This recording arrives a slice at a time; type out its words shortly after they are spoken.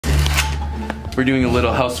We're doing a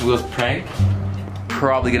little House of Wheels prank.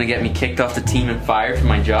 Probably gonna get me kicked off the team and fired from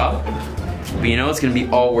my job. But you know, it's gonna be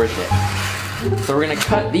all worth it. So we're gonna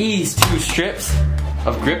cut these 2 strips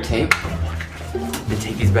of grip tape and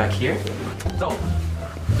take these back here. So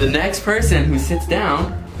the next person who sits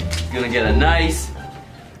down is gonna get a nice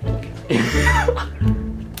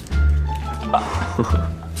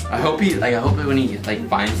I hope that when he like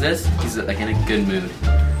finds this, he's like in a good mood.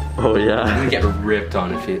 Oh yeah. I'm gonna get ripped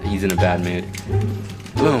on if he's in a bad mood.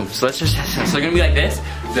 Boom. So let's just, so they're gonna be like this.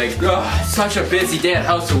 Like, oh, such a busy day at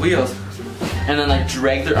House of Wheels. And then like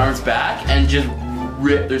drag their arms back and just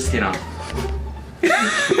rip their skin off.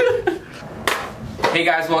 Hey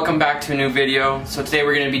guys, welcome back to a new video. So today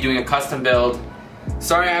we're gonna be doing a custom build.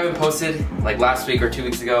 Sorry I haven't posted like last week or 2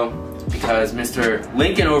 weeks ago because Mr.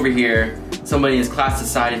 Lincoln over here, somebody in his class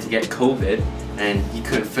decided to get COVID and he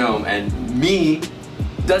couldn't film, and me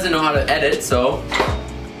doesn't know how to edit, so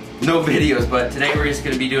no videos. But today we're just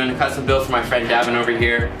gonna be doing a custom build for my friend Davin over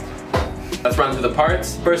here. Let's run through the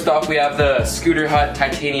parts. First off, we have the Scooter Hut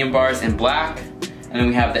titanium bars in black, and then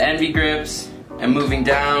we have the Envy grips, and moving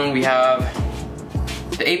down we have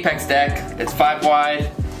the Apex deck. It's 5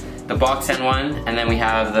 wide, the box end one, and then we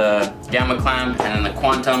have the Gamma clamp, and then the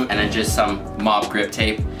Quantum, and then just some mob grip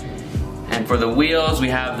tape. And for the wheels, we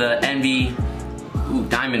have the Envy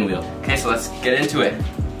diamond wheel. Okay, so let's get into it.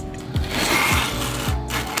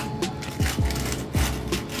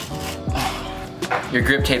 Your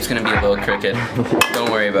grip tape's gonna be a little crooked. Don't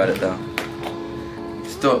worry about it though.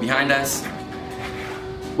 Just throw it behind us.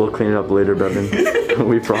 We'll clean it up later, Bevan.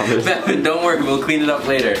 We promise. Bevan, don't worry, we'll clean it up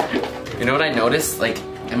later. You know what I noticed? Like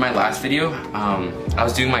in my last video, I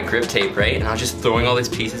was doing my grip tape, right? And I was just throwing all these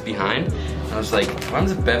pieces behind. And I was like, why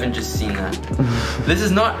hasn't Bevan just seen that? This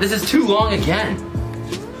is too long again.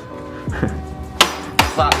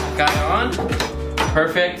 Slap the guy on.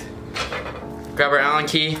 Perfect. Grab our Allen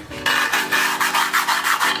key.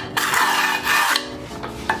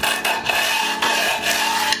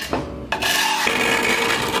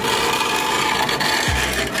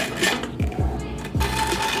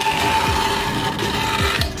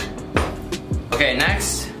 Okay,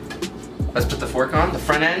 next, let's put the fork on, the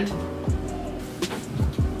front end.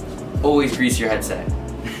 Always grease your headset.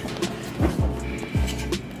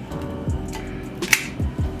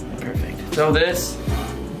 Perfect. Throw this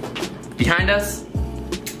behind us.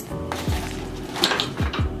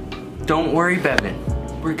 Don't worry, Bevan.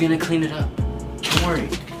 We're gonna clean it up. Don't worry.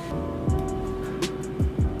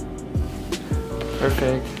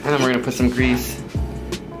 Perfect. And then we're gonna put some grease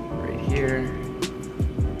right here.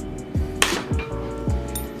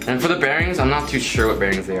 And for the bearings, I'm not too sure what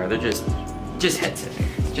bearings they are. They're just headset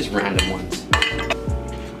bearings, just random ones.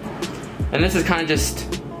 And this is kind of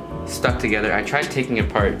just stuck together. I tried taking it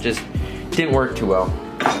apart, just didn't work too well.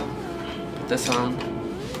 Put this on.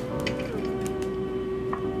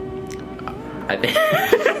 I think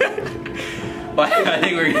I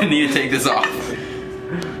think we're gonna need to take this off.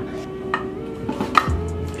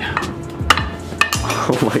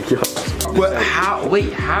 Oh my god. What? How?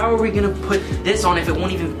 Wait, how are we gonna put this on if it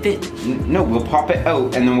won't even fit? No, we'll pop it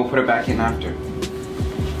out and then we'll put it back in after.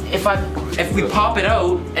 If we pop it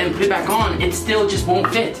out and put it back on, it still just won't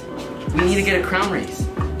fit. We need to get a crown race.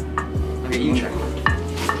 Okay, you try.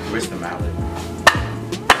 Where's the mallet?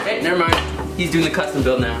 Okay, never mind. He's doing the custom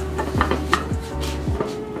build now.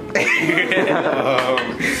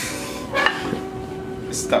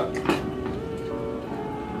 It's stuck.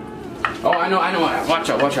 Oh, I know. Watch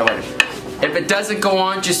out. If it doesn't go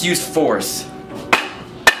on, just use force.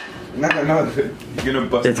 No, you're gonna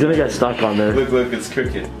bust. It's gonna get stuck on there. Look, it's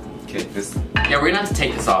crooked. Okay, this. Yeah, we're gonna have to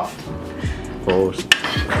take this off. Oh.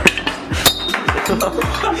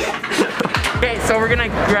 Okay, so we're gonna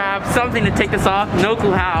grab something to take this off. No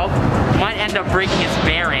clue how. Might end up breaking its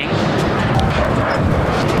bearing.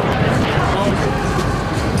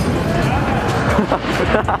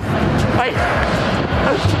 Wait.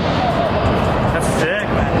 That's sick,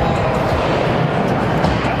 man.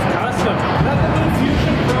 That's custom. Is that the new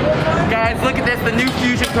Fusion prototype? Guys, look at this, the new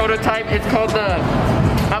Fusion prototype. It's called the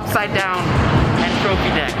Upside Down and Trophy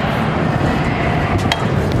Deck.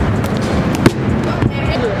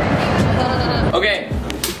 Okay,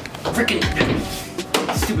 freaking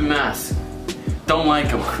stupid mask. Don't like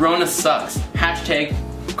them. Corona sucks. Hashtag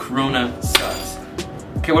Corona sucks.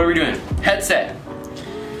 Okay, what are we doing? Headset.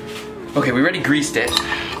 Okay, we already greased it.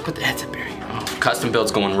 Put the headset bearing. Oh, custom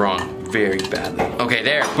build's going wrong very badly. Okay,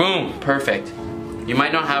 there. Boom. Perfect. You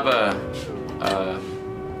might not have a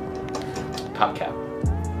top cap.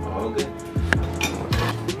 All good.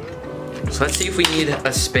 So let's see if we need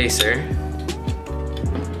a spacer.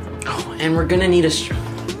 Oh, and we're gonna need a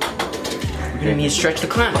gonna need to stretch the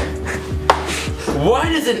clamp. Why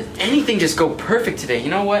doesn't anything just go perfect today? You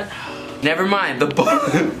know what? Never mind, the bolt.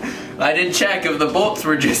 I didn't check if the bolts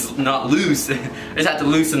were just not loose. I just had to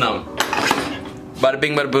loosen them. Bada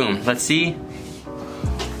bing, bada boom. Let's see.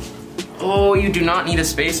 Oh, you do not need a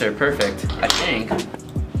spacer. Perfect, I think.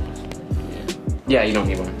 Yeah, you don't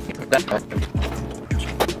need one.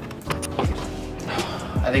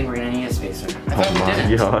 I think we're gonna need a spacer. I thought we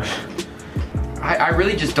didn't. Gosh. I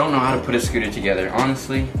really just don't know how to put a scooter together,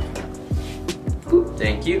 honestly.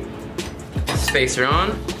 Thank you. Spacer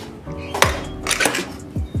on.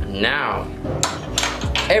 Now,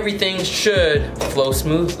 everything should flow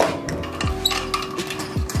smoothly.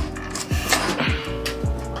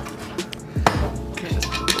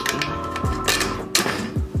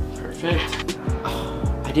 Perfect.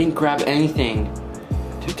 I didn't grab anything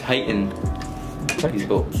to tighten these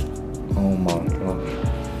bolts. Oh my gosh.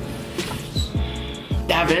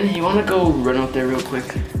 Davin, you wanna go run out there real quick?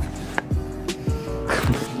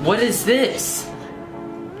 What is this?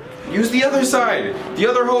 Use the other side, the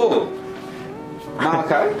other hole.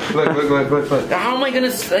 Malachi, look. How am I gonna,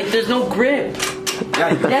 like, there's no grip.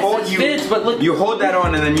 Yeah, Yes, it fits, but look. You hold that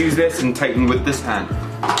on and then use this and tighten with this hand.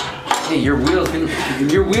 Hey, your wheel's gonna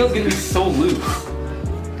be so loose.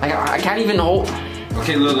 I can't even hold.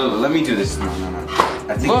 Okay, look, let me do this. No.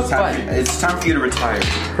 I think Look, it's time for you to retire.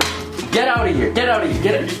 Get out of here, get out.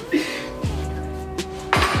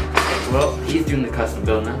 Well, he's doing the custom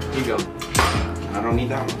build now. Here you go. I don't need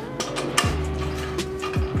that one.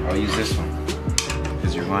 I'll use this one,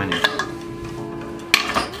 because you're lining.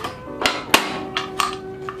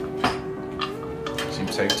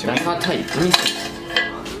 Seems safe to me. That's not tight. Let me see.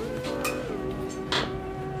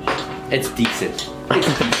 It's decent.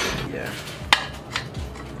 Yeah.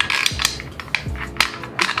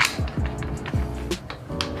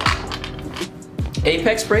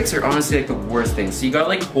 Apex brakes are honestly like the worst thing. So you gotta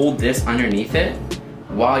like hold this underneath it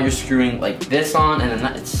while you're screwing like this on, and then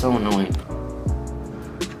that, it's so annoying.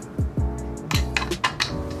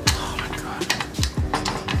 Oh my god.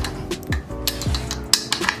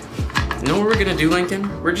 You know what we're gonna do,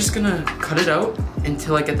 Lincoln? We're just gonna cut it out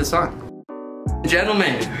until I get this on.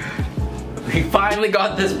 Gentlemen, we finally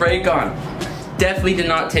got this brake on. Definitely did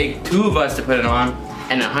not take 2 of us to put it on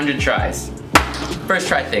and 100 tries. First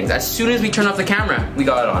try things. As soon as we turn off the camera, we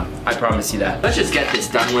got it on. I promise you that. Let's just get this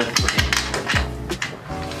done with.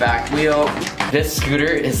 Back wheel. This scooter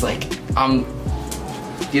is like, I'm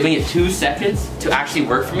giving it 2 seconds to actually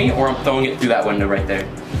work for me, or I'm throwing it through that window right there.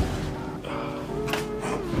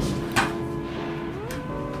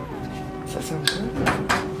 Does that sound good?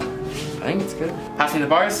 I think it's good. Passing the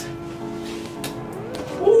bars.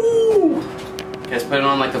 Ooh! Guys put it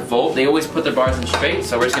on like a volt. They always put their bars in straight,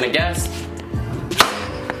 so we're just gonna guess.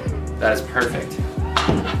 That is perfect.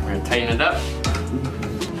 We're gonna tighten it up.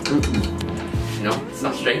 No, it's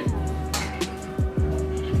not straight.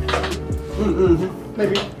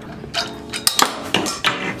 Maybe.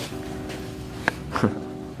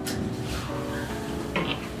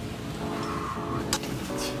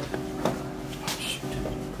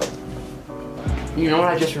 You know what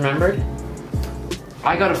I just remembered?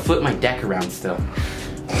 I gotta flip my deck around still.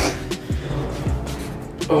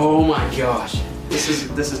 Oh my gosh.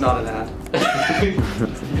 This is not an ad.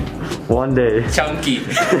 One day. Chunky.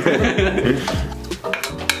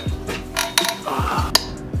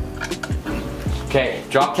 Okay,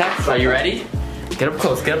 drop text, are you ready? Get up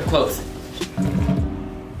close, get up close.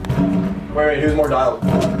 Wait, who's more dialed?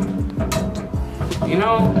 You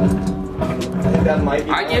know, I think that might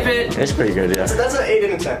be. I give it It's pretty good, yeah. That's an 8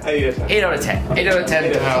 out of 10. 8 out of 10. 8 out of 10. 8 out of 10.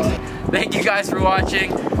 8 out of 10. Thank you guys for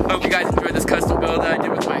watching. Hope you guys enjoyed this custom build that I did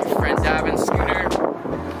with my friend Davin's scooter.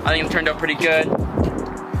 I think it turned out pretty good.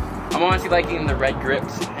 I'm honestly liking the red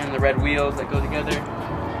grips and the red wheels that go together.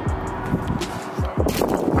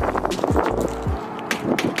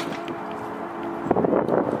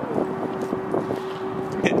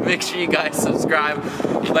 Make sure you guys subscribe,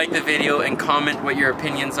 like the video, and comment what your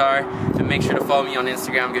opinions are. And make sure to follow me on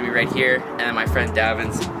Instagram. I'm gonna be right here, and then my friend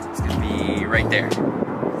Davin's is gonna be right there.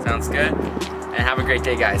 Sounds good? And have a great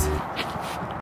day, guys.